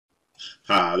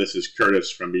Hi, this is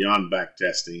Curtis from Beyond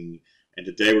Backtesting, and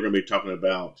today we're going to be talking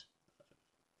about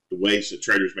the ways that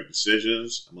traders make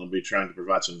decisions. I'm going to be trying to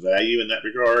provide some value in that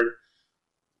regard.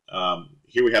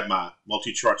 Here we have my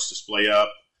multi-charts display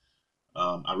up.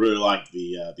 I really like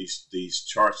these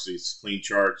charts, these clean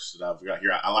charts that I've got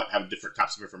here. I like to have different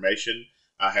types of information.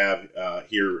 I have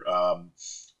here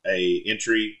a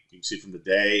entry. You can see from the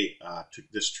day. I took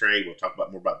this trade. We'll talk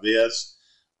about more about this.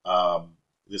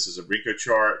 This is a Rico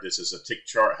chart. This is a tick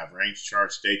chart. I have range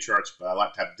charts, day charts, but I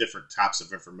like to have different types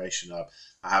of information up.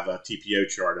 I have a TPO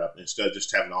chart up instead of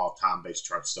just having all time-based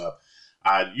charts up.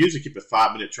 I usually keep a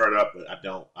 5-minute chart up, but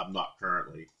I'm not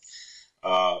currently.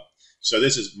 So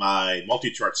this is my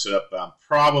multi-chart setup. I'm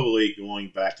probably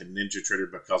going back to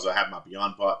NinjaTrader because I have my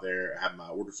Beyond bot there. I have my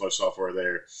order flow software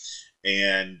there.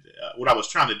 And what I was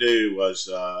trying to do was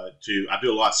I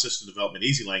do a lot of system development,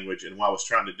 easy language, and what I was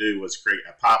trying to do was create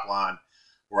a pipeline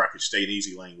where I could stay in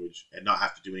easy language and not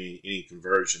have to do any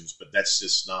conversions. But that's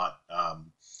just not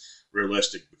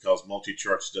realistic because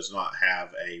multi-charts does not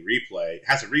have a replay. It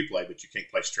has a replay, but you can't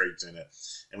place trades in it.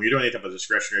 And when you're doing any type of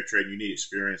discretionary trade, you need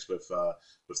experience with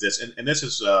this. And this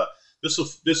will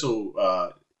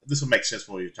make sense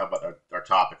when we talk about our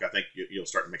topic. I think you'll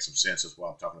start to make some sense as what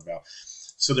I'm talking about.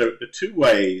 So the two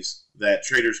ways that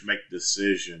traders make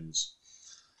decisions,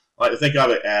 I like to think of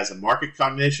it as a market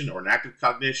cognition or an active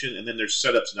cognition, and then there's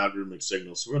setups and algorithmic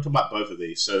signals. So we're going to talk about both of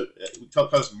these. So we call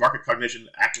this market cognition,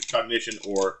 active cognition,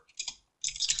 or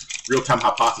real-time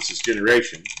hypothesis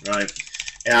generation, right?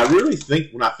 And I really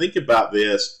think, when I think about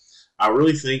this, I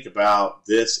really think about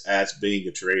this as being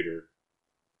a trader.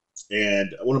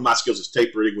 And one of my skills is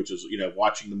tape reading, which is,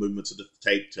 watching the movements of the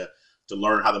tape to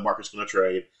learn how the market's going to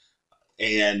trade.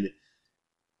 And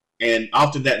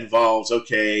often that involves,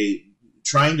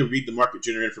 trying to read the market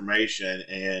generate information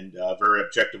in a very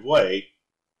objective way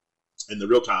in the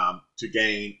real time to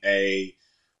gain a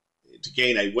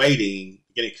weighting,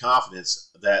 getting confidence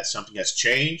that something has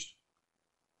changed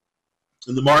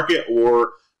in the market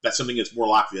or that something is more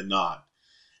likely than not.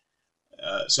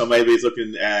 So maybe it's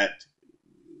looking at,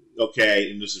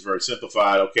 and this is very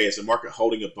simplified, is the market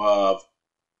holding above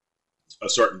a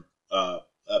certain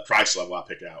price level I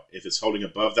pick out? If it's holding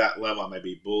above that level, I may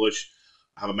be bullish.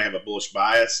 I may have a bullish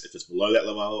bias. If it's below that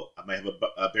level, I may have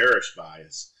a bearish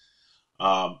bias.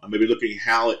 I may be looking at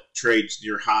how it trades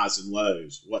near highs and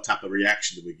lows. What type of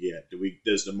reaction do we get?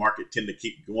 Does the market tend to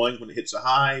keep going when it hits a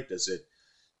high? Does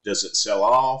it sell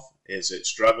off? Is it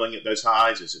struggling at those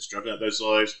highs? Is it struggling at those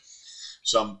lows?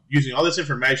 So I'm using all this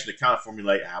information to kind of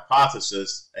formulate a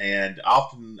hypothesis, and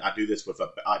often I do this with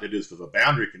a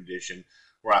boundary condition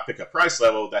where I pick a price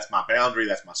level. That's my boundary.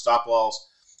 That's my stop loss,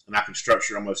 and I can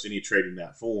structure almost any trade in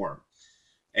that form.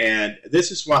 And this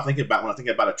is what I think about when I think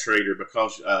about a trader,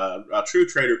 because a true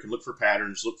trader can look for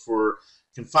patterns,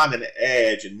 can find an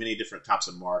edge in many different types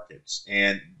of markets,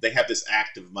 and they have this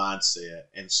active mindset.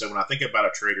 And so when I think about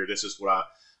a trader, this is what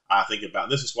I think about.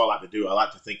 And this is what I like to do. I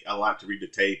like to read the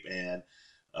tape and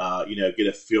get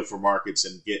a feel for markets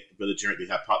and generate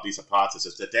these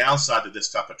hypotheses. The downside to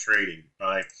this type of trading,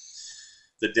 right?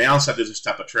 The downside to this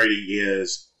type of trading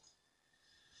is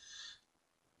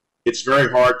it's very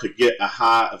hard to get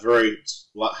a very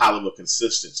high level of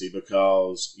consistency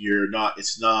because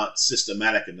it's not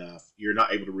systematic enough. You're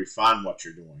not able to refine what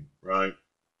you're doing, right?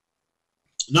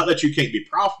 Not that you can't be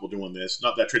profitable doing this.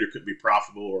 Not that trader couldn't be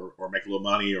profitable or make a little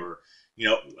money I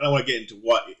don't want to get into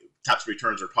what types of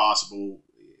returns are possible.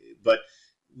 But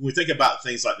when we think about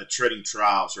things like the trading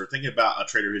trials or think about a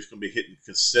trader who's going to be hitting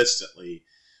consistently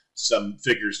some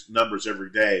numbers every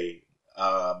day,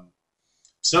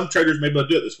 some traders may be able to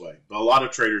do it this way, but a lot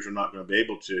of traders are not going to be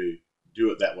able to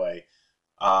do it that way.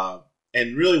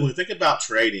 And really, when we think about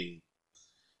trading,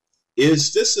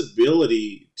 is this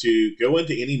ability to go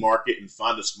into any market and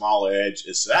find a small edge,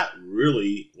 is that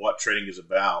really what trading is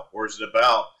about? Or is it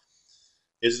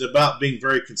about being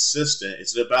very consistent?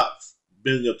 Is it about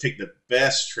being able to take the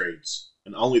best trades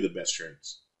and only the best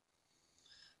trades?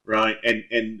 Right,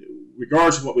 and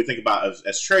regardless of what we think about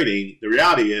as trading, the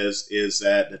reality is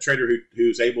that the trader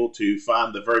who's able to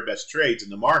find the very best trades in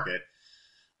the market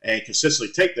and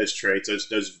consistently take those trades,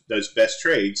 those best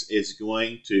trades, is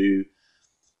going to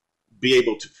be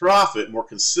able to profit more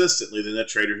consistently than the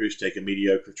trader who's taking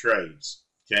mediocre trades.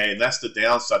 Okay, and that's the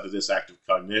downside to this active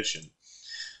cognition.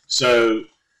 So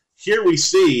here we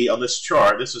see on this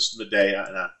chart, this is from the day,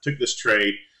 and I took this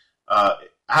trade.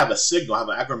 I have a signal. I have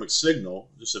an algorithmic signal.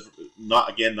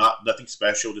 Nothing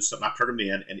special. Just something I programmed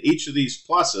in. And each of these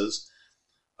pluses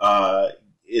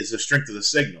is the strength of the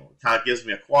signal. It kind of gives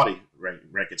me a quality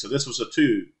ranking. So this was a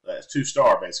two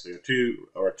star basically, a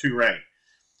two rank.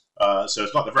 So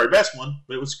it's not the very best one,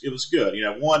 but it was good. You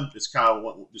know, one is kind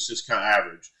of just kind of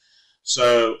average.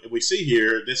 So we see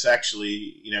here, this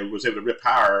actually, you know, was able to rip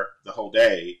higher the whole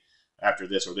day after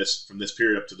this, or this from this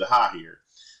period up to the high here.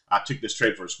 I took this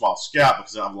trade for a small scalp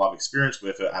because I have a lot of experience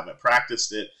with it. I haven't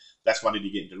practiced it. That's why I need to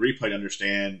get into replay to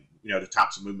understand, you know, the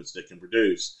types of movements that it can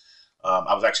produce.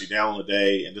 I was actually down on the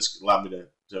day, and this allowed me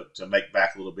to make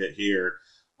back a little bit here.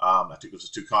 I took those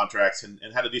 2 contracts and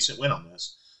had a decent win on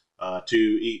this.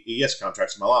 2 ES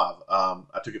contracts in my live.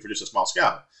 I took it for just a small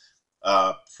scalp,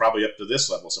 probably up to this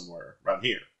level somewhere around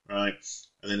here, right?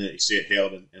 And then you see it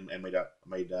held and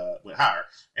went higher.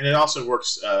 And it also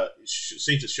works.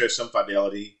 Seems to show some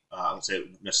fidelity. I don't say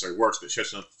it necessarily works, but it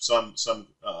shows some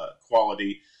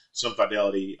quality, some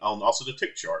fidelity on also the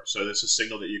tick chart. So that's a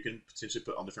signal that you can potentially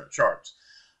put on different charts.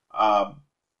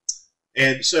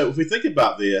 And so if we think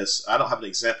about this, I don't have an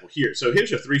example here. So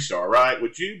here's your 3-star, right?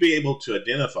 Would you be able to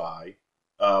identify?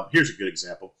 Here's a good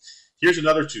example. Here's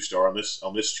another 2-star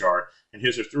on this chart, and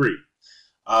here's a 3.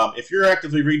 If you're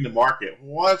actively reading the market,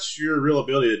 what's your real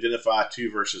ability to identify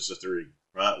 2 versus a 3,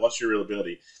 right? What's your real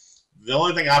ability? The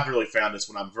only thing I've really found is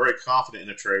when I'm very confident in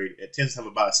a trade, it tends to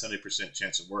have about a 70%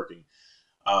 chance of working.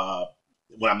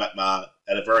 When I'm at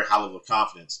a very high level of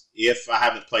confidence. If I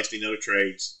haven't placed any other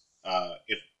trades,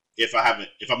 if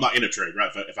I'm not in a trade,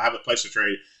 right? If I haven't placed a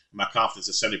trade, my confidence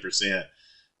is 70%,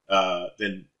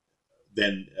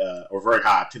 then or very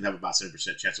high, I tend to have about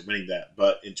 70% chance of winning that.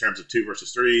 But in terms of 2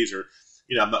 versus 3s, or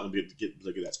you know, I'm not going to be able to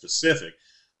look at that specific.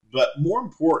 But more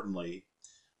importantly,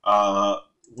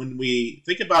 when we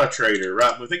think about a trader,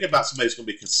 right? When we think about somebody who's going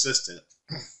to be consistent,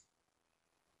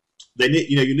 they need,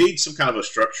 you know, you need some kind of a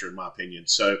structure, in my opinion.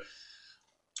 So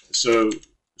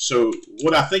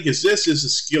what I think is this is a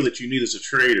skill that you need as a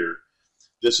trader.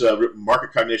 This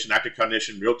market cognition, active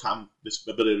cognition, real time, this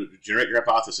ability to generate your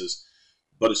hypothesis,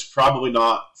 but it's probably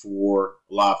not for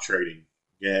live trading.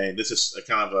 Okay, this is a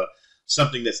kind of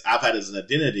something that's I've had as an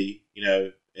identity. You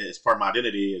know, as part of my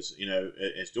identity is, you know,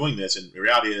 is doing this. And the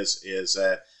reality is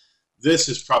that this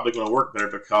is probably going to work better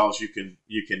because you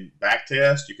can back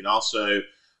test. You can also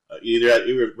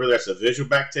either whether that's a visual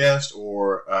back test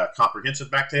or a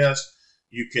comprehensive back test,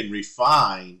 you can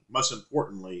refine. Most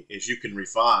importantly, is you can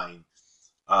refine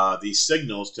these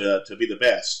signals to be the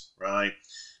best, right?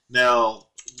 Now,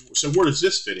 so where does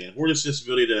this fit in? Where does this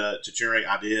ability to generate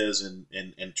ideas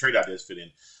and trade ideas fit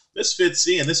in? This fits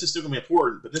in. This is still going to be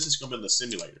important, but this is going to be in the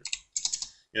simulator.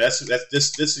 You know,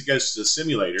 this goes to the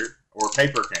simulator or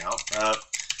paper account.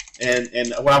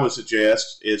 And what I would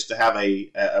suggest is to have a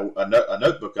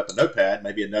notebook up, a notepad,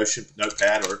 maybe a Notion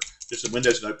notepad or just a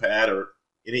Windows notepad or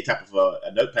any type of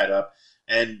a notepad up,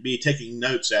 and be taking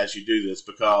notes as you do this.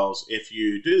 Because if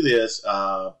you do this,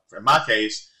 in my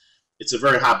case, it's a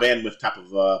very high bandwidth type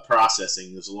of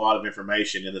processing. There's a lot of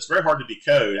information, and it's very hard to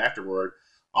decode afterward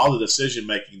all the decision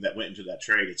making that went into that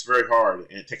trade. It's very hard,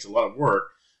 and it takes a lot of work.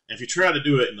 And if you try to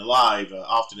do it in the live,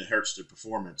 often it hurts the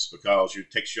performance because it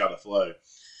takes you out of flow.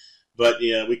 But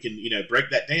we can break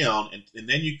that down, and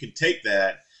then you can take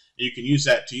that and you can use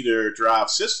that to either drive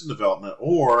system development,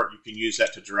 or you can use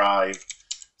that to drive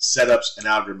setups and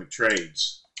algorithmic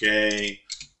trades, okay,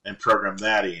 and program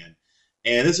that in.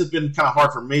 And this has been kind of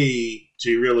hard for me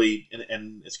to really,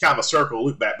 and it's kind of a circle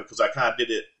loop back because I kind of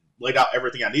laid out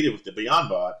everything I needed with the Beyond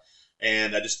Bot,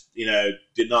 and I just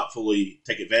did not fully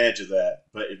take advantage of that.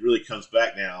 But it really comes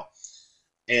back now,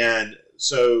 and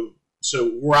so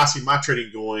where I see my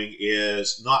trading going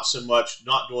is not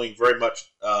doing very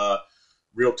much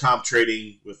real-time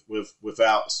trading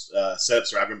without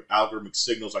setups or algorithmic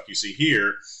signals like you see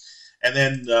here. And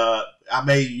then I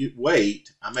may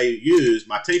use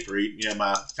my tape read,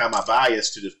 my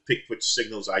bias to pick which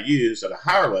signals I use at a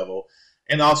higher level,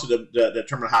 and also to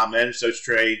determine how I manage those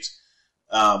trades,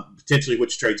 potentially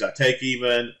which trades I take,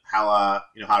 even how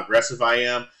how aggressive I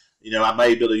am. I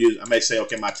may be able to use. I may say,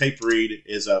 okay, my tape read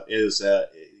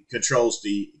controls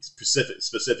the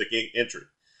specific entry.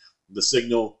 The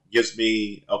signal gives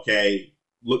me, okay,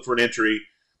 look for an entry,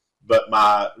 but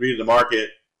my read of the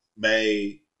market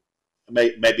may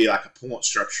be like a point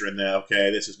structure in there.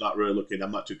 Okay, this is not really looking.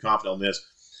 I'm not too confident on this.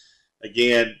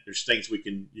 Again, there's things you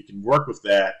can work with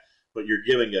that, but you're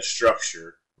giving a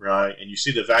structure, right? And you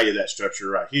see the value of that structure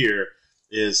right here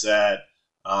is that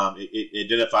it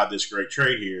identified this great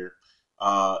trade here,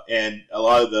 and a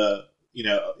lot of the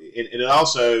and it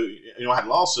also I had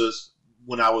losses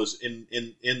when I was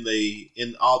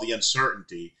in all the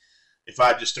uncertainty. If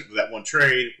I just stuck to that one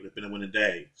trade, it would have been a winning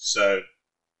day. So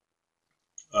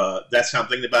that's how I'm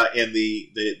thinking about it. And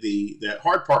the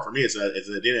hard part for me is an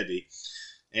identity.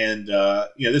 And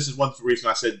this is one reason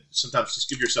I said sometimes just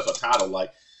give yourself a title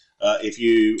like If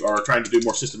you are trying to do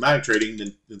more systematic trading,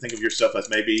 then think of yourself as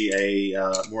maybe a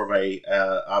more of a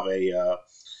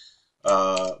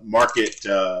market,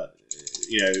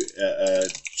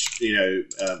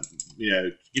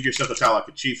 give yourself a title like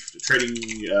a chief trading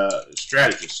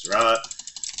strategist, right?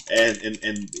 And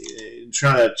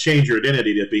trying to change your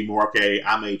identity to be more, okay,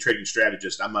 I'm a trading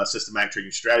strategist, I'm a systematic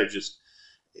trading strategist.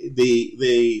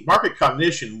 The market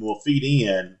cognition will feed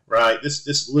in, right?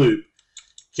 This loop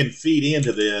can feed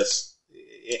into this,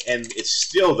 and it's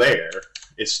still there.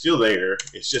 It's still there.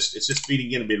 It's just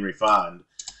feeding in and being refined.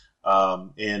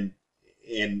 And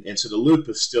so the loop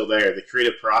is still there. The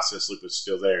creative process loop is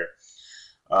still there.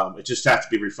 It just has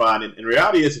to be refined. And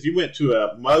reality is, if you went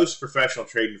to most professional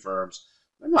trading firms,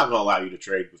 they're not going to allow you to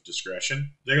trade with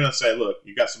discretion. They're going to say, look,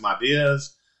 you got some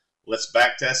ideas. Let's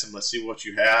back test them. Let's see what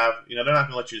you have. They're not going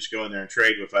to let you just go in there and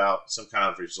trade without some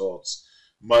kind of results.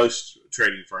 Most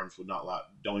trading firms would not allow,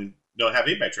 don't have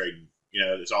anybody trading.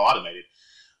 It's all automated.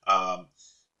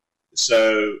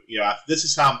 So this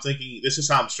is how I'm thinking. This is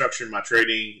how I'm structuring my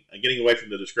trading and getting away from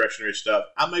the discretionary stuff.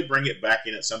 I may bring it back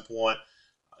in at some point,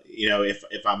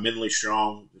 if I'm mentally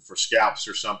strong for scalps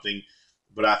or something.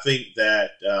 But I think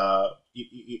that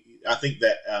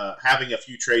having a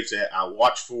few trades that I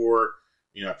watch for,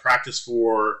 practice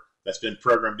for, that's been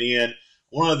programmed in.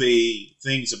 One of the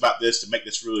things about this to make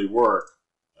this really work,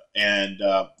 and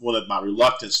one of my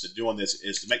reluctance to doing this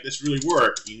is to make this really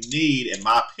work, you need, in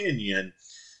my opinion,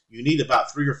 you need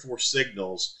about 3 or 4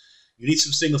 signals. You need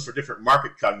some signals for different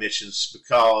market cognitions,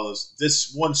 because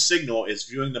this one signal is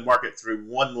viewing the market through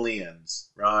one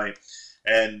lens, right?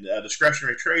 And a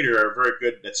discretionary trader are very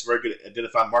good. That's very good at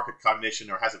identifying market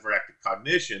cognition, or has a very active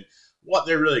cognition. What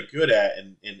they're really good at,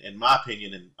 in my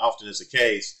opinion, and often is the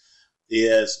case,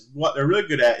 is what they're really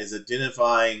good at is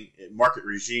identifying market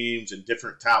regimes and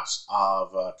different types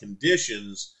of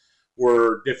conditions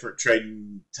where different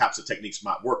trading types of techniques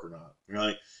might work or not,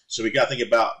 right? So we got to think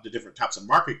about the different types of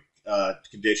market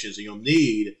conditions, and you'll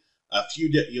need a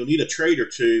trade or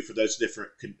two for those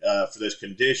different for those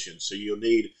conditions. So you'll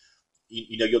need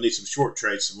you'll need some short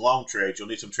trades, some long trades. You'll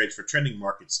need some trades for trending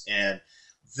markets, and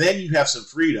then you have some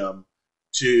freedom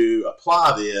to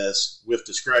apply this with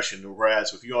discretion.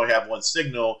 Whereas if you only have one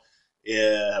signal,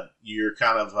 you're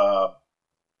kind of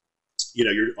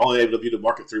you're only able to view the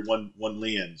market through one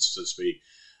lens, so to speak.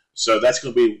 So that's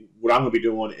going to be what I'm going to be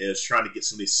doing, is trying to get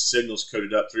some of these signals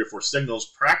coded up, 3 or 4 signals,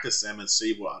 practice them, and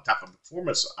see what type of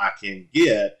performance I can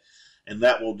get, and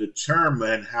that will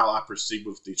determine how I proceed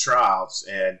with the trials.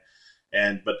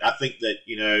 But I think that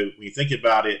when you think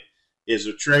about it, is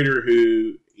a trader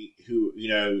who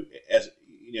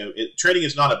trading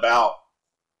is not about,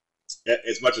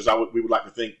 as much as we would like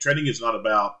to think, trading is not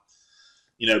about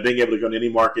being able to go into any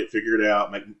market, figure it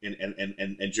out,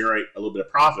 and generate a little bit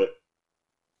of profit,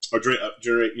 or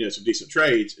generate some decent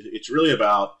trades. It's really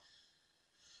about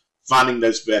finding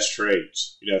those best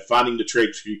trades. Finding the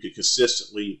trades you could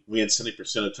consistently win 70%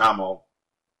 of the time on,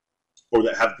 or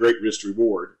that have great risk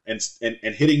reward, and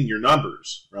hitting your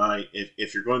numbers, right?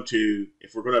 If we're going to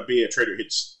be a trader who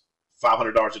hits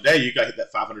 $500 a day, you got to hit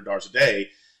that $500 a day,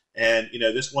 and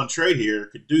this one trade here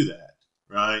could do that,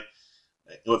 right?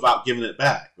 Without giving it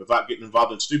back, without getting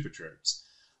involved in stupid trades.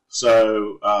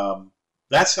 So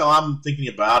that's how I'm thinking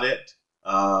about it.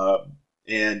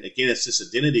 And again, it's this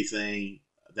identity thing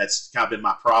that's kind of been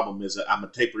my problem, is that I'm a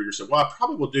tape reader. So what I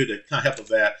probably will do to kind of help with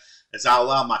that is I'll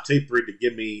allow my tape read to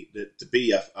give me to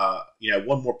be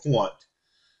one more point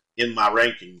in my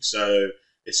ranking. So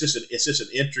it's just an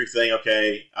entry thing.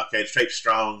 Okay, the trade's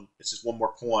strong. It's just one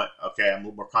more point. Okay, I'm a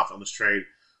little more confident on this trade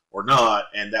or not,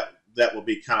 and that will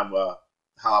be kind of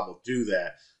how I will do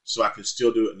that. So I can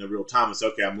still do it in the real time. It's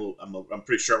okay. I'm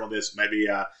pretty sure on this. Maybe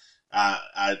I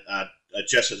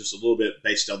adjust it just a little bit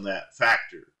based on that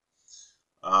factor.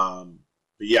 But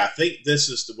yeah, I think this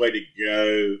is the way to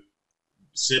go,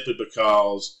 simply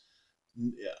because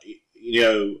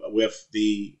with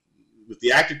the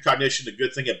active cognition,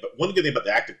 one good thing about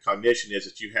the active cognition is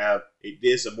that it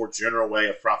is a more general way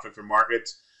of profiting from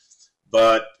markets.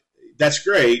 But that's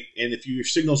great. And if your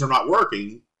signals are not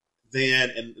working,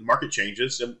 and the market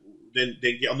changes, then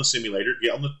get on the simulator,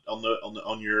 get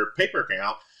on your paper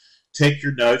account, take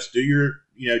your notes, do your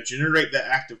generate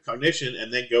that active cognition,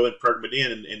 and then go and program it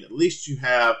in, and at least you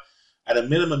have, at a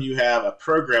minimum, you have a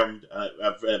programmed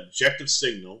objective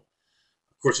signal.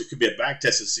 Of course, it could be a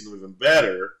back-tested signal, even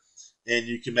better, and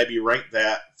you can maybe rank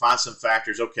that, find some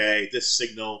factors. Okay, this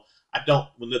signal,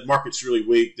 when the market's really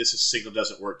weak, this signal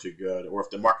doesn't work too good, or if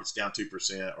the market's down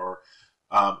 2%, or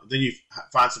then you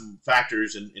find some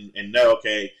factors and know,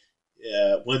 okay,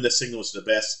 when the signal is the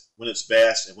best, when it's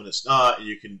best and when it's not, and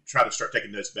you can try to start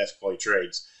taking those best quality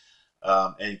trades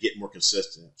and get more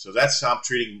consistent. So that's how I'm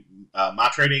treating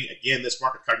my trading. Again, this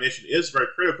market cognition is very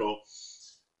critical.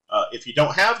 If you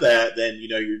don't have that, then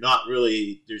you're not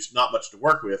really, there's not much to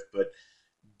work with. But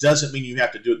doesn't mean you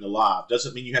have to do it in the live.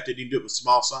 Doesn't mean you have to even do it with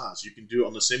small size. You can do it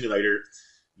on the simulator.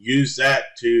 Use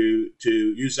that to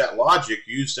use that logic,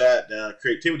 use that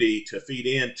creativity to feed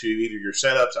into either your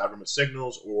setups, algorithmic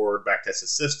signals, or backtested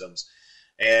systems,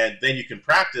 and then you can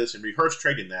practice and rehearse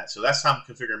trading that. So that's how I'm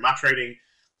configuring my trading.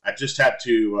 I just had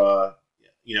to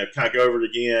kind of go over it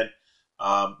again.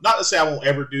 Not to say I won't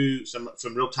ever do some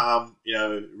real time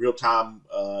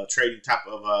trading type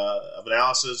of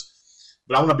analysis,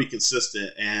 but I want to be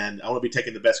consistent and I want to be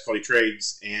taking the best quality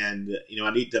trades, and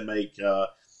I need to make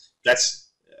that's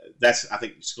I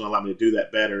think it's going to allow me to do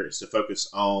that better, is to focus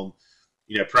on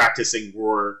practicing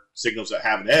more signals that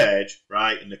have an edge,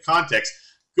 right? In the context,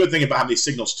 good thing about having these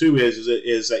signals too is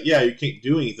that you can't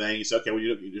do anything. You say, okay, well,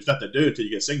 there's nothing to do until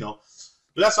you get a signal.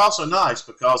 But that's also nice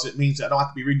because it means I don't have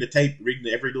to be reading the tape,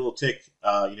 reading every little tick,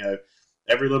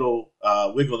 every little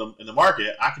wiggle in the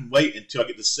market. I can wait until I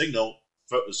get the signal,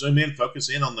 zoom in, focus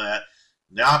in on that.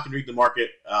 Now I can read the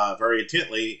market very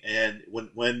intently, and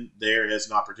when there is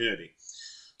an opportunity.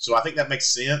 So I think that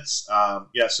makes sense.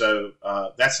 So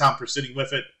that's how I'm proceeding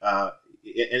with it.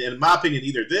 And in my opinion,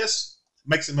 either this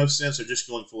makes the most sense or just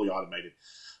going fully automated.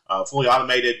 Fully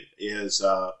automated is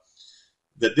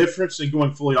the difference in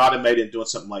going fully automated and doing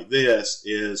something like this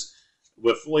is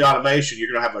with fully automation,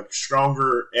 you're going to have a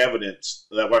stronger evidence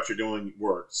that what you're doing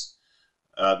works.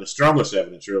 The strongest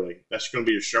evidence, really. That's going to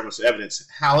be your strongest evidence.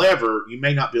 However, you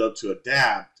may not be able to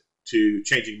adapt to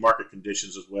changing market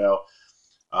conditions as well.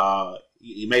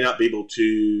 You may not be able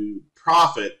to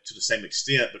profit to the same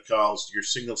extent because your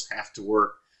signals have to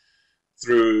work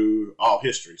through all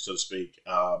history, so to speak.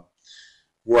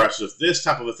 Whereas with this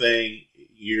type of a thing,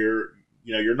 you're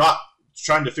not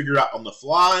trying to figure out on the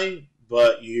fly,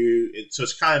 but so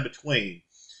it's kind of between.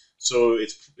 So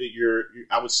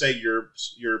I would say your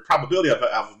probability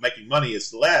of making money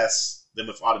is less than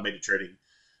with automated trading,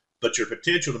 but your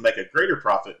potential to make a greater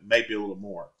profit may be a little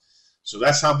more. So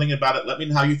that's how I'm thinking about it. Let me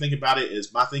know how you think about it.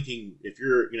 Is my thinking, if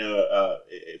you're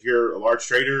a large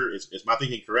trader, is my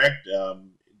thinking correct? Do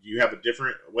you have a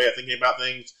different way of thinking about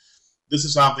things? This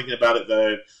is how I'm thinking about it,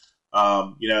 though.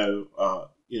 I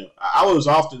was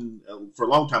often for a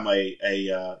long time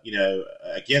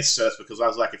against us because I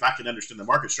was like, if I can understand the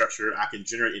market structure, I can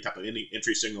generate any type of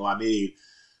entry signal I need.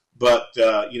 But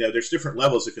there's different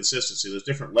levels of consistency. There's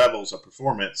different levels of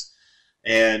performance,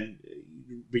 and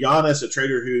be honest, a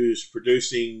trader who's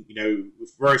producing,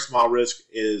 with very small risk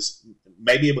is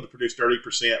maybe able to produce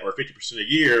 30% or 50% a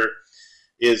year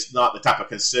is not the type of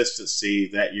consistency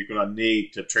that you're going to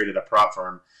need to trade at a prop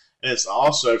firm. And it's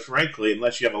also, frankly,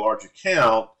 unless you have a large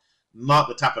account, not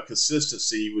the type of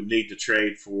consistency you would need to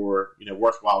trade for,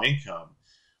 worthwhile income.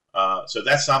 So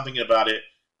that's something about it.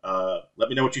 Let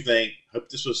me know what you think. Hope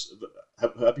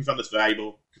you found this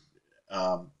valuable.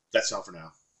 That's all for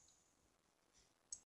now.